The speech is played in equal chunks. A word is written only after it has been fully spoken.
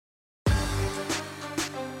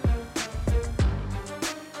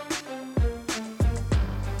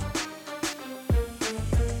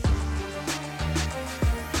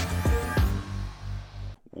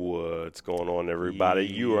What's going on, everybody?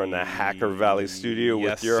 You are in the Hacker Valley studio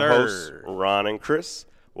with your sir. hosts, Ron and Chris.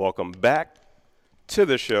 Welcome back to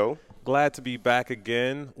the show. Glad to be back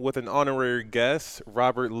again with an honorary guest,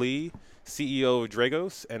 Robert Lee, CEO of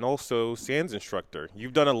Dragos, and also SANS instructor.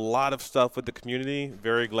 You've done a lot of stuff with the community.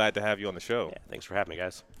 Very glad to have you on the show. Yeah, thanks for having me,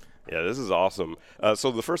 guys. Yeah, this is awesome.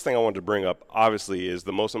 So the first thing I wanted to bring up, obviously, is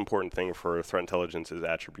the most important thing for threat intelligence is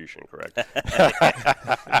attribution, correct?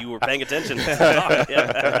 You were paying attention.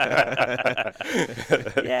 Yeah,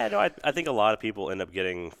 no, I think a lot of people end up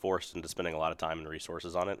getting forced into spending a lot of time and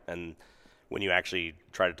resources on it. And when you actually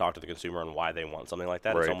try to talk to the consumer on why they want something like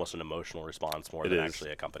that, Right. It's almost an emotional response more than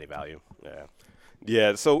actually a company value. Yeah.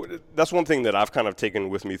 Yeah, so that's one thing that I've kind of taken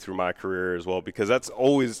with me through my career as well, because that's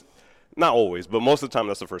always, not always, but most of the time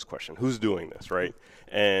that's the first question. Who's doing this, right?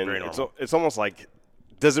 And Very normal. it's almost like,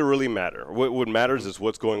 does it really matter? What matters is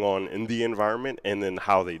what's going on in the environment and then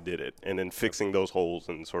how they did it, and then fixing those holes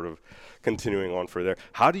and sort of continuing on for there.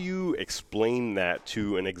 How do you explain that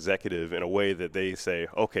to an executive in a way that they say,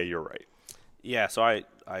 okay, you're right? Yeah, so I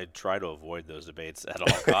try to avoid those debates at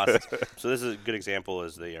all costs. So this is a good example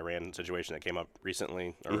is the Iran situation that came up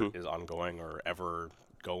recently, or is ongoing, or ever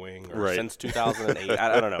going, or Right. since 2008.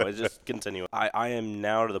 I don't know. It's just continuing. I am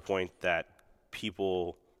now to the point that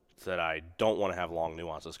people that I don't want to have long,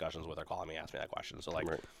 nuanced discussions with are calling me, asking me that question. So like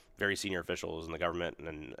Right. very senior officials in the government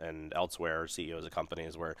and elsewhere, CEOs of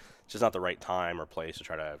companies, where it's just not the right time or place to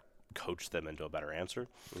try to coach them into a better answer.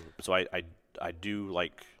 So I do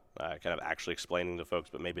like kind of actually explaining to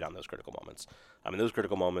folks, but maybe not in those critical moments. I mean, those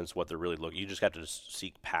critical moments, what they're really looking, you just have to just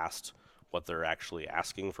seek past what they're actually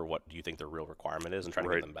asking for, what do you think their real requirement is, and try to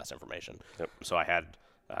Right. give them the best information. Yep. So I had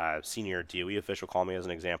senior DOE official call me as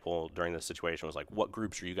an example during this situation, was like, what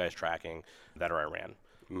groups are you guys tracking that are Iran?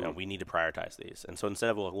 You know, we need to prioritize these. And so instead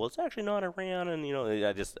of, well, it's actually not Iran, and, you know,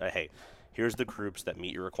 I just, hey, here's the groups that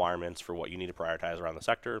meet your requirements for what you need to prioritize around the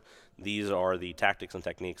sector. These are the tactics and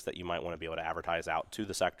techniques that you might want to be able to advertise out to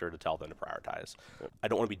the sector to tell them to prioritize. I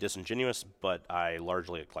don't want to be disingenuous, but I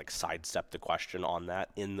largely like sidestep the question on that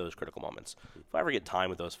in those critical moments. If I ever get time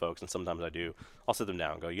with those folks, and sometimes I do, I'll sit them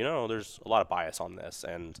down and go, you know, there's a lot of bias on this,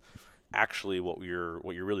 and actually what you're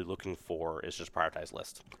really looking for is just prioritized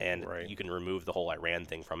list, and Right. you can remove the whole Iran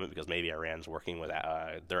thing from it, because maybe Iran's working with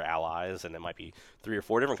their allies, and it might be 3 or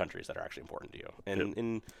 4 different countries that are actually important to you.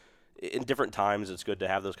 And in different times, it's good to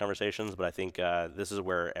have those conversations, but I think this is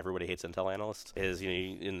where everybody hates intel analysts. Is,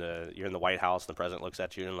 you know, you're in the White House, and the president looks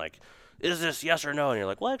at you and like, is this yes or no? And you're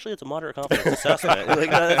like, well, actually, it's a moderate confidence assessment.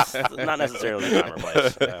 Like, that's not necessarily the time or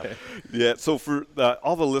place. Yeah. Yeah, so for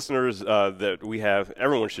all the listeners that we have,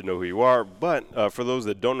 everyone should know who you are, but for those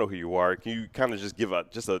that don't know who you are, can you kind of just give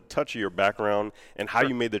just a touch of your background and how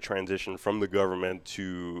you made the transition from the government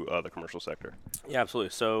to the commercial sector? Yeah,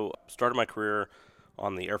 absolutely. So started my career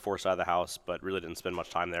on the Air Force side of the house, but really didn't spend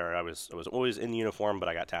much time there. I was always in uniform, but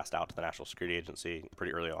I got tasked out to the National Security Agency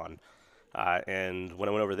pretty early on. And when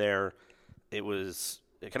I went over there, it was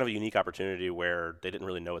kind of a unique opportunity where they didn't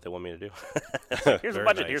really know what they wanted me to do. It's like, here's a Very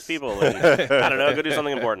budget, nice. here's people, and I don't know, go do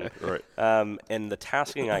something important. Right. And the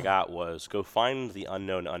tasking I got was go find the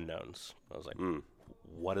unknown unknowns. I was like,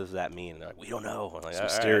 what does that mean? And they're like, we don't know. I'm like, It's "All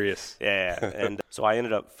right." mysterious. Yeah. And so I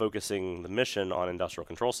ended up focusing the mission on industrial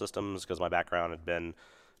control systems, because my background had been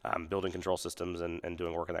building control systems and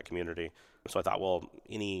doing work in that community. So I thought, well,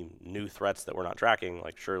 any new threats that we're not tracking,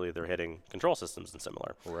 like surely they're hitting control systems and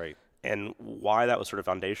similar. Right. And why that was sort of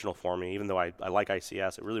foundational for me, even though I like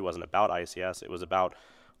ICS, it really wasn't about ICS. It was about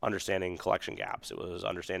understanding collection gaps. It was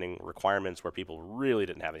understanding requirements where people really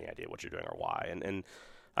didn't have any idea what you're doing or why. And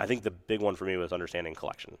I think the big one for me was understanding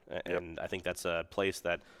collection. And I think that's a place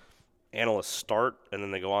that analysts start, and then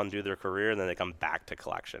they go on and do their career, and then they come back to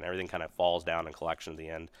collection. Everything kind of falls down in collection at the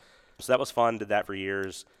end. So that was fun, did that for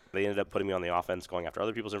years. They ended up putting me on the offense, going after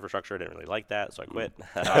other people's infrastructure. I didn't really like that, so I quit.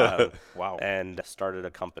 Wow. And started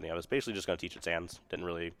a company. I was basically just going to teach at SANS. Didn't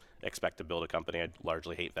really expect to build a company. I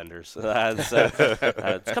largely hate vendors.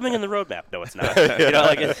 It's coming in the roadmap. No, it's not. You know,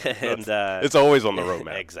 like, It's always on the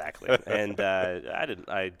roadmap. Exactly. And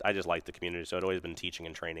I just liked the community, so I'd always been teaching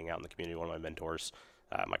and training out in the community. One of my mentors,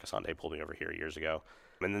 Mike Asante, pulled me over here years ago.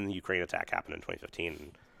 And then the Ukraine attack happened in 2015.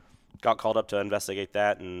 And got called up to investigate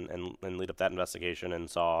that and lead up that investigation, and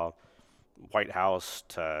saw White House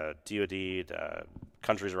to DOD to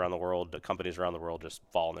countries around the world to companies around the world just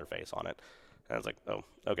fall on their face on it. And I was like, oh,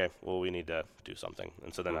 okay, well, we need to do something.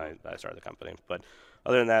 And so then I started the company. But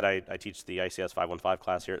other than that, I teach the ICS 515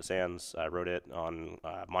 class here at SANS. I wrote it on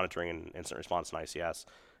monitoring and incident response in ICS,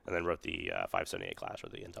 and then wrote the 578 class, or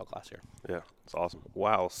the Intel class here. Yeah, it's awesome.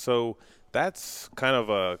 Wow. So that's kind of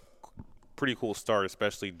a pretty cool start,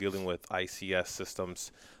 especially dealing with ICS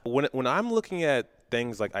systems. When I'm looking at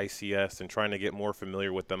things like ICS and trying to get more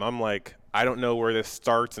familiar with them, I'm like, I don't know where this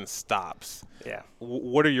starts and stops. Yeah.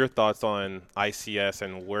 What are your thoughts on ICS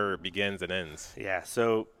and where it begins and ends? Yeah,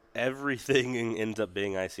 so everything ends up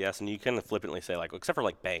being ICS, and you kind of flippantly say, like, except for,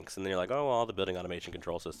 like, banks, and then you're like, oh, well, all the building automation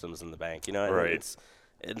control systems in the bank, you know? And Right.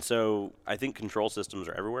 and so I think control systems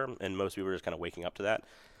are everywhere, and most people are just kind of waking up to that.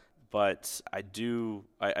 But I do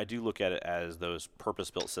look at it as those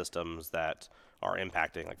purpose-built systems that are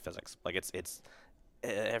impacting, like, physics. Like,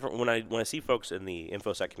 when I see folks in the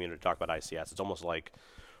InfoSec community talk about ICS, it's almost like,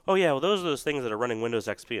 oh yeah, well those are those things that are running Windows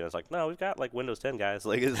XP, and it's like, no, we've got like Windows 10 guys.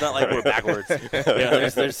 Like it's not like we're backwards.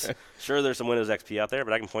 There's some Windows XP out there,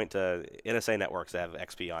 but I can point to NSA networks that have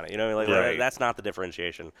XP on it. You know, like Right. that's not the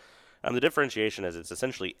differentiation. The differentiation is it's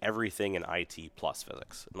essentially everything in IT plus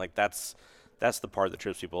physics. And like that's the part that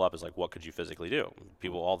trips people up is like, what could you physically do?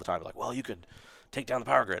 People all the time are like, well, you could take down the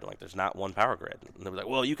power grid. I'm like, there's not one power grid. And they're like,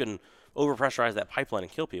 well, you can overpressurize that pipeline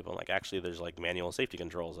and kill people. And like, actually, there's like manual safety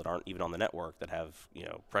controls that aren't even on the network that have,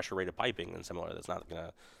 pressure rated piping and similar that's not going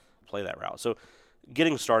to play that route. So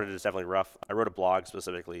getting started is definitely rough. I wrote a blog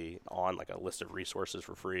specifically on like a list of resources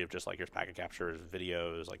for free of just like here's packet captures,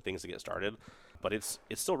 videos, like things to get started. But it's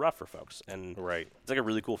still rough for folks. And Right. it's like a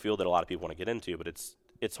really cool field that a lot of people want to get into, but it's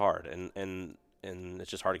hard and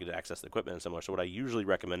it's just hard to get access to the equipment and similar. So what I usually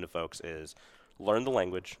recommend to folks is learn the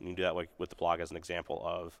language. And you can do that with the blog as an example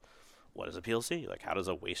of what is a PLC? Like how does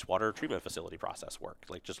a wastewater treatment facility process work?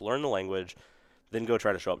 Like just learn the language, then go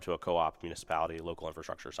try to show up to a co-op, municipality, local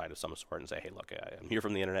infrastructure site of some sort and say, hey, look, I'm here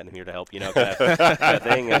from the internet and I'm here to help, kind of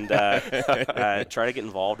thing. And try to get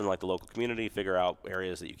involved in like the local community, figure out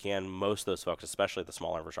areas that you can. Most of those folks, especially at the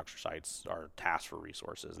small infrastructure sites, are tasked for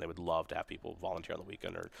resources and they would love to have people volunteer on the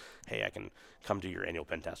weekend or, hey, I can come do your annual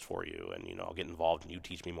pen test for you and, I'll get involved and you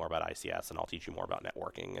teach me more about ICS and I'll teach you more about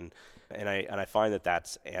networking. And I find that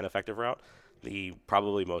that's an effective route. The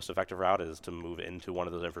probably most effective route is to move into one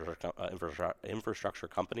of those infrastructure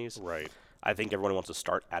companies. Right. I think everyone wants to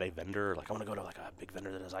start at a vendor. Like, I want to go to like a big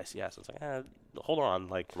vendor that does ICS. It's like, hold on.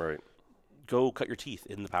 Like, Right. go cut your teeth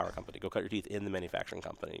in the power company. Go cut your teeth in the manufacturing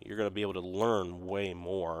company. You're going to be able to learn way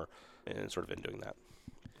more and sort of in doing that.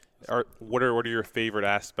 What are your favorite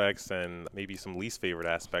aspects and maybe some least favorite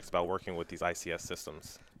aspects about working with these ICS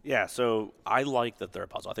systems? Yeah, so I like that they're a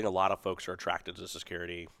puzzle. I think a lot of folks are attracted to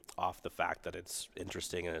security off the fact that it's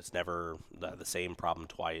interesting and it's never the same problem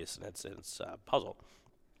twice, and it's a puzzle.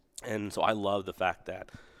 And so I love the fact that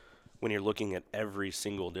when you're looking at every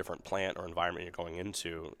single different plant or environment you're going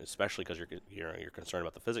into, especially because you're concerned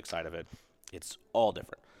about the physics side of it, it's all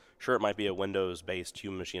different. Sure, it might be a Windows-based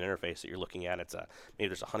human-machine interface that you're looking at. Maybe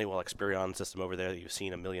there's a Honeywell Experion system over there that you've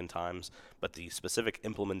seen a million times, but the specific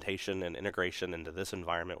implementation and integration into this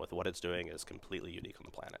environment with what it's doing is completely unique on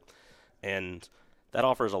the planet. And that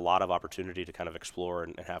offers a lot of opportunity to kind of explore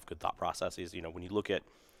and have good thought processes. When you look at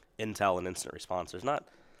Intel and incident response, there's not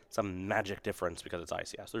some magic difference because it's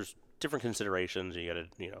ICS. There's different considerations. You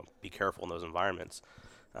got to be careful in those environments.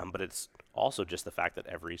 But it's also just the fact that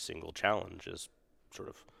every single challenge is sort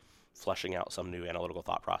of fleshing out some new analytical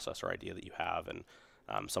thought process or idea that you have and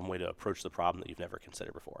some way to approach the problem that you've never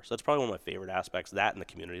considered before. So that's probably one of my favorite aspects. That and the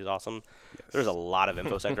community is awesome. Yes. There's a lot of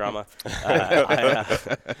InfoSec drama.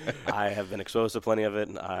 I have been exposed to plenty of it,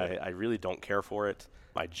 and I really don't care for it.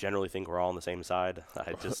 I generally think we're all on the same side.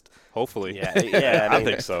 Hopefully. Yeah. I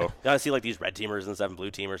think so. I see like these red teamers and stuff and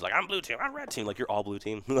blue teamers. Like, I'm blue team, I'm red team. Like, you're all blue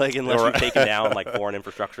team. Like, unless you've taken down like foreign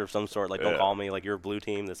infrastructure of some sort. Like, don't call me. Like, you're a blue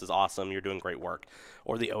team. This is awesome. You're doing great work.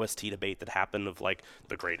 Or the OST debate that happened of like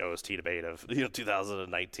the great OST debate of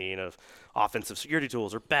 2019 of offensive security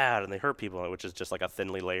tools are bad and they hurt people, which is just like a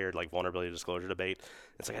thinly layered like vulnerability disclosure debate.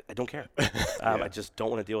 It's like I don't care. I just don't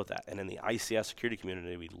want to deal with that. And in the ICS security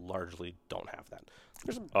community, we largely don't have that.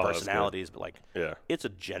 There's some personalities, but it's a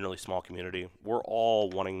generally small community. We're all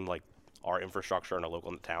wanting like our infrastructure in our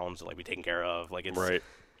local towns to like be taken care of. Like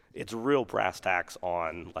it's real brass tacks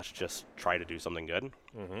on let's just try to do something good.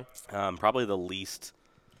 Mm-hmm. Probably the least,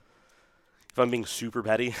 if I'm being super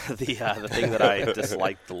petty, the thing that I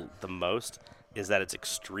dislike the most is that it's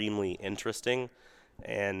extremely interesting.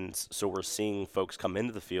 And so we're seeing folks come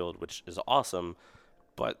into the field, which is awesome,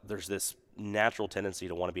 but there's this natural tendency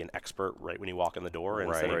to want to be an expert right when you walk in the door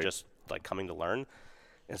instead of just like coming to learn.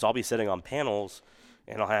 And so I'll be sitting on panels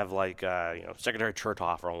and I'll have like Secretary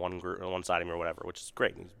Chertoff on one side of me or whatever, which is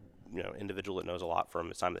great. He's individual that knows a lot from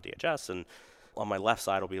his time at DHS, and on my left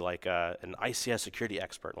side will be like an ICS security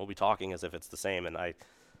expert, and we'll be talking as if it's the same. And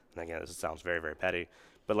and again, this sounds very, very petty,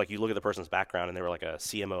 but like you look at the person's background and they were like a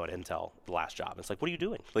CMO at Intel the last job. It's like, what are you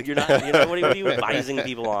doing? Like you're not, what are you advising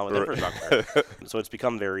people on with infrastructure? So it's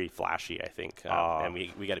become very flashy, I think, and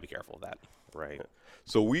we got to be careful of that. Right.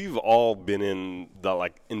 So we've all been in the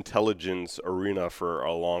like intelligence arena for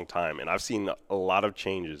a long time, and I've seen a lot of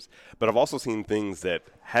changes, but I've also seen things that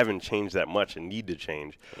haven't changed that much and need to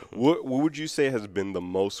change. What would you say has been the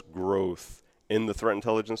most growth in the threat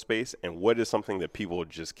intelligence space, and what is something that people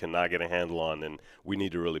just cannot get a handle on and we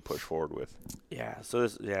need to really push forward with? Yeah, so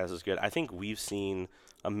this is good. I think we've seen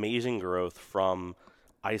amazing growth from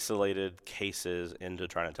isolated cases into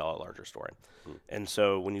trying to tell a larger story. And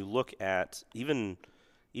so when you look at even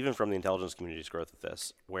from the intelligence community's growth of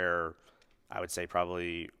this, where I would say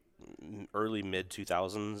probably early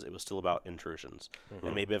mid-2000s, it was still about intrusions.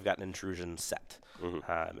 And maybe I've got an intrusion set.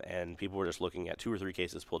 And people were just looking at 2 or 3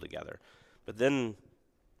 cases pulled together. But then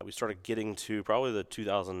we started getting to probably the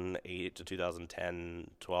 2008 to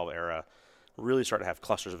 2010, 12 era, really starting to have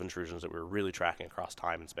clusters of intrusions that we were really tracking across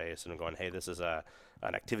time and space and going, hey, this is an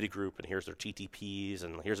activity group, and here's their TTPs,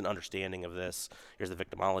 and here's an understanding of this, here's the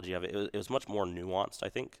victimology of it. It was much more nuanced, I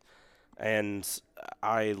think. And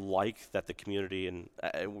I like that the community, and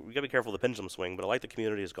we got to be careful of the pendulum swing, but I like the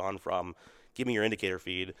community has gone from give me your indicator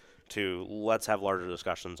feed to let's have larger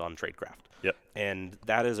discussions on tradecraft. Yep. And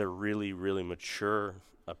that is a really, really mature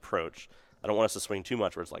approach. I don't want us to swing too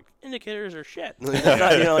much where it's like, indicators are shit.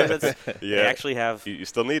 They actually have... You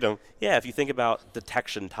still need them. Yeah, if you think about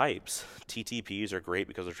detection types, TTPs are great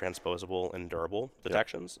because they're transposable and durable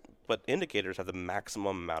detections, but indicators have the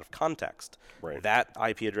maximum amount of context. Right. That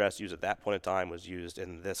IP address used at that point in time was used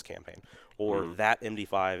in this campaign, or that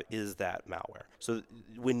MD5 is that malware. So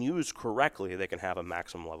when used correctly, they can have a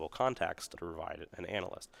maximum level of context to provide an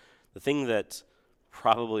analyst. The thing that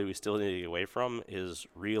probably we still need to get away from is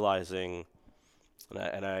realizing,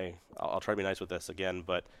 and I'll try to be nice with this again,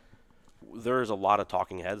 but there's a lot of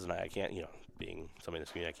talking heads, and I can't, being somebody in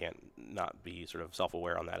this community, I can't not be sort of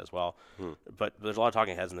self-aware on that as well. But there's a lot of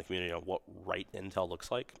talking heads in the community on what right intel looks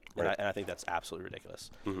like, and I think that's absolutely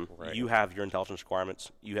ridiculous. Right. You have your intelligence requirements,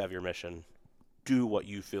 you have your mission. Do what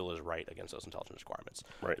you feel is right against those intelligence requirements.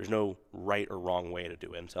 Right. There's no right or wrong way to do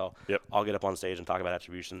intel. Yep. I'll get up on stage and talk about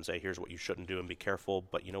attribution and say, here's what you shouldn't do and be careful.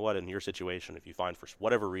 But you know what? In your situation, if you find for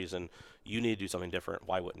whatever reason you need to do something different,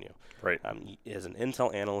 why wouldn't you? Right. As an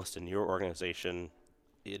intel analyst in your organization,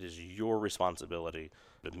 it is your responsibility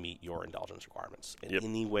to meet your intelligence requirements in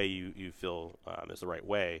any way you feel is the right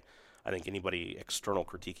way. I think anybody external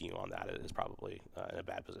critiquing you on that is probably in a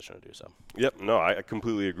bad position to do so. Yep, no, I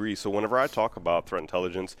completely agree. So whenever I talk about threat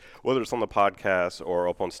intelligence, whether it's on the podcast or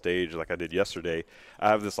up on stage like I did yesterday, I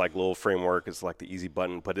have this like little framework. It's like the easy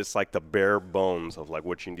button, but it's like the bare bones of like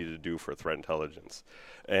what you need to do for threat intelligence.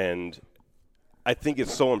 And I think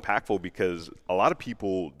it's so impactful because a lot of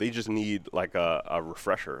people, they just need like a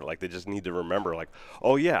refresher. Like they just need to remember like,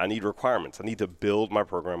 oh yeah, I need requirements. I need to build my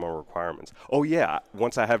program on requirements. Oh yeah,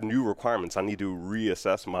 once I have new requirements, I need to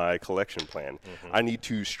reassess my collection plan. I need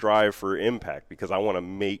to strive for impact because I want to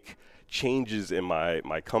make changes in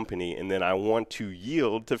my company, and then I want to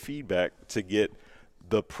yield to feedback to get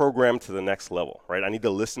the program to the next level, right? I need to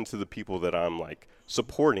listen to the people that I'm like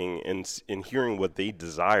supporting and hearing what they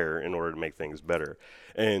desire in order to make things better.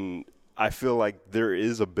 And I feel like there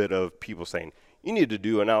is a bit of people saying, you need to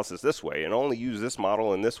do analysis this way and only use this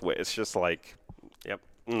model in this way. It's just like,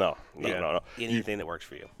 no. Anything that works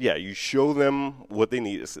for you. Yeah, you show them what they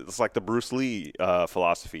need. It's like the Bruce Lee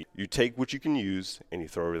philosophy. You take what you can use and you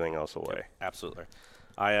throw everything else away. Yep, absolutely.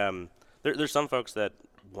 There's some folks that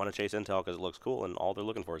want to chase intel because it looks cool, and all they're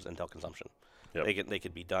looking for is intel consumption. Yep. They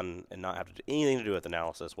could be done and not have to do anything to do with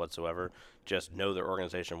analysis whatsoever. Just know their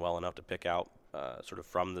organization well enough to pick out sort of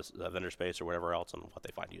from this vendor space or whatever else and what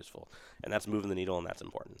they find useful. And that's moving the needle, and that's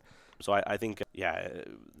important. So I think,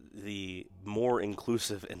 the more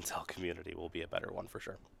inclusive intel community will be a better one for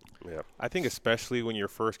sure. Yeah, I think especially when you're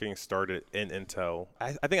first getting started in Intel.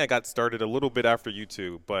 I think I got started a little bit after you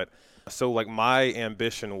two, but so like my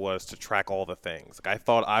ambition was to track all the things. Like I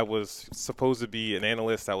thought I was supposed to be an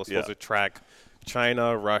analyst that was supposed to track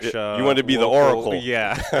China, Russia. You want to be the Oracle.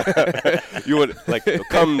 Yeah. You would like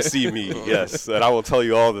come see me, yes, and I will tell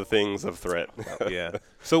you all the things of threat. Yeah.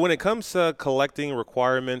 So when it comes to collecting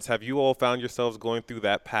requirements, have you all found yourselves going through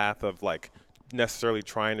that path of like necessarily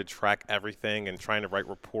trying to track everything and trying to write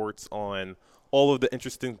reports on all of the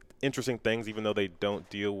interesting things, even though they don't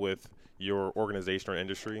deal with your organization or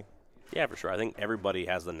industry? Yeah, for sure. I think everybody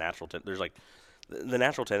has the natural there's like the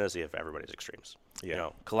natural tendency of everybody's extremes.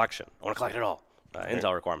 Yeah. Collection. I want to collect it all.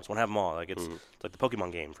 Intel requirements. Want to have them all. Like it's like the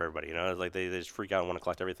Pokemon game for everybody. It's like they just freak out and want to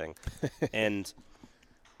collect everything. And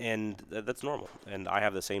And that's normal. And I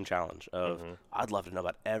have the same challenge of I'd love to know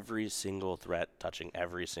about every single threat touching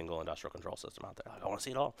every single industrial control system out there. Like, I want to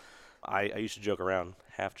see it all. I used to joke around,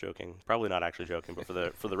 half joking, probably not actually joking, but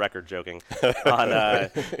for the record, joking. I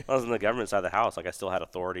was on the government side of the house. Like, I still had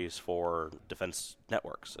authorities for defense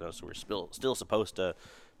networks, so we're still supposed to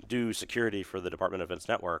do security for the Department of Defense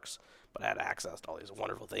networks. But I had access to all these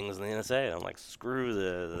wonderful things in the NSA, and I'm like, screw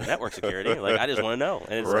the network security. Like, I just want to know.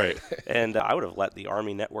 And Right. And I would have let the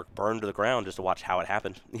Army network burn to the ground just to watch how it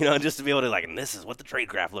happened. Just to be able to and this is what the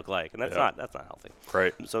tradecraft looked like, and that's not healthy.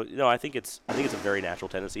 Right. So I think it's a very natural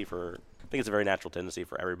tendency for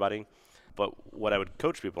everybody. But what I would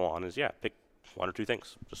coach people on is pick one or two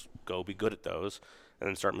things, just go be good at those, and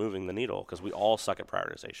then start moving the needle, because we all suck at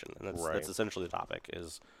prioritization, and that's essentially the topic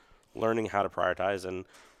is learning how to prioritize. And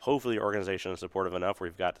hopefully your organization is supportive enough where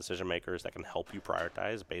you've got decision makers that can help you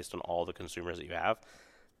prioritize based on all the consumers that you have.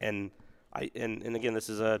 And again, this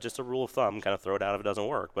is just a rule of thumb, kind of throw it out if it doesn't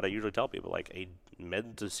work, but I usually tell people, like, a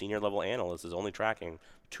mid to senior level analyst is only tracking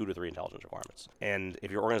 2 to 3 intelligence requirements. And if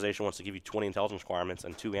your organization wants to give you 20 intelligence requirements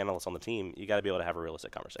and 2 analysts on the team, you got to be able to have a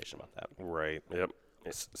realistic conversation about that. Right. Yep.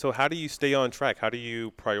 So how do you stay on track? How do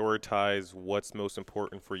you prioritize what's most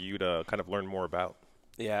important for you to kind of learn more about?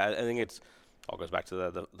 Yeah, I think it all goes back to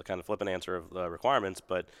the kind of flippant answer of the requirements.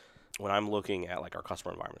 But when I'm looking at like our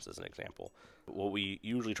customer environments as an example, what we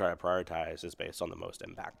usually try to prioritize is based on the most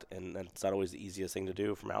impact. And that's not always the easiest thing to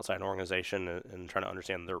do from outside an organization and trying to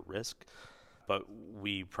understand their risk. But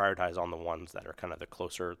we prioritize on the ones that are kind of the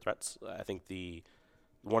closer threats. I think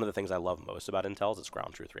one of the things I love most about Intel is its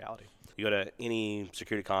ground truth reality. You go to any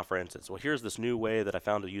security conference, it's, well, here's this new way that I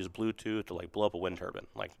found to use Bluetooth to like blow up a wind turbine.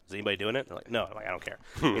 Like, is anybody doing it? They're like, no. I'm like, I don't care.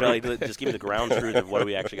 Just give me the ground truth of what do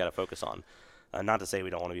we actually got to focus on. Not to say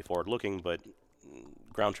we don't want to be forward looking, but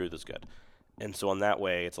ground truth is good. And so in that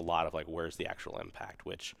way, it's a lot of like, where's the actual impact?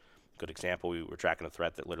 Which, good example, we were tracking a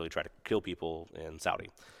threat that literally tried to kill people in Saudi.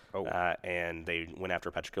 And they went after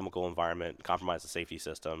a petrochemical environment, compromised the safety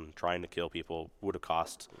system, trying to kill people, would have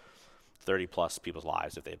cost 30 plus people's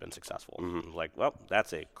lives if they had been successful. Like, well,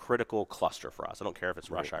 that's a critical cluster for us. I don't care if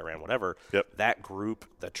it's Russia, Iran, whatever. Yep. That group,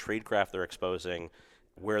 the tradecraft they're exposing,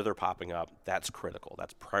 where they're popping up, that's critical.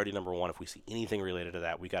 That's priority number one. If we see anything related to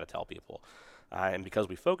that, we got to tell people. And because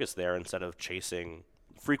we focus there instead of chasing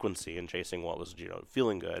frequency and chasing what was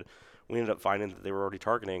feeling good, we ended up finding that they were already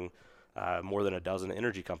targeting more than a dozen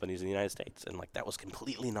energy companies in the United States. And like, that was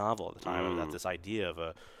completely novel at the time, that this idea of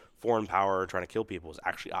a foreign power trying to kill people was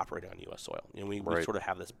actually operating on U.S. soil. We sort of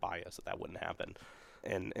have this bias that wouldn't happen.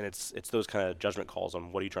 And it's those kind of judgment calls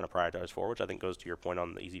on what are you trying to prioritize for, which I think goes to your point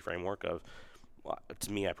on the easy framework of,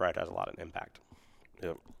 to me, I prioritize a lot in impact.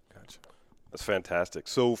 Yep. Gotcha. That's fantastic.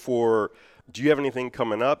 So do you have anything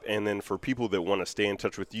coming up? And then for people that want to stay in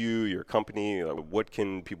touch with you, your company, what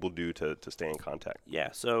can people do to stay in contact? Yeah,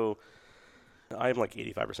 so I'm like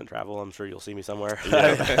 85% travel. I'm sure you'll see me somewhere.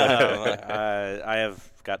 I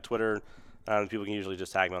have got Twitter. People can usually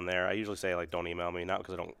just tag me on there. I usually say, like, don't email me, not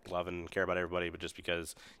because I don't love and care about everybody, but just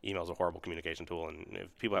because email is a horrible communication tool. And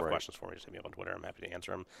if people have questions for me, just hit me up on Twitter. I'm happy to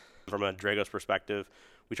answer them. From a Dragos perspective,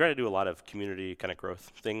 we try to do a lot of community kind of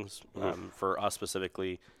growth things. For us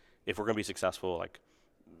specifically, if we're going to be successful, like,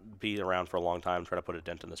 be around for a long time, try to put a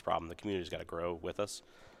dent in this problem, the community's got to grow with us.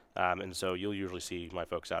 And so you'll usually see my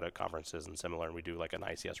folks out at conferences and similar, and we do like an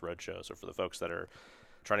ICS roadshow. So for the folks that are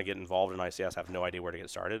trying to get involved in ICS, have no idea where to get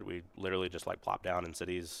started, we literally just like plop down in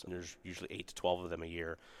cities, and there's usually 8 to 12 of them a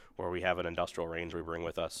year, where we have an industrial range we bring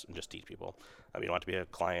with us and just teach people. You don't have to be a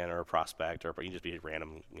client or a prospect, or you can just be a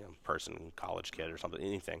random person, college kid or something,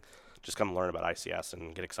 anything. Just come learn about ICS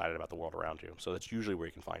and get excited about the world around you. So that's usually where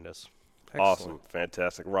you can find us. Excellent. Awesome.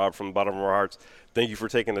 Fantastic. Rob, from the bottom of our hearts, thank you for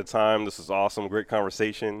taking the time. This is awesome. Great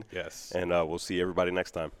conversation. Yes. And we'll see everybody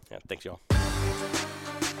next time. Yeah, thanks, y'all.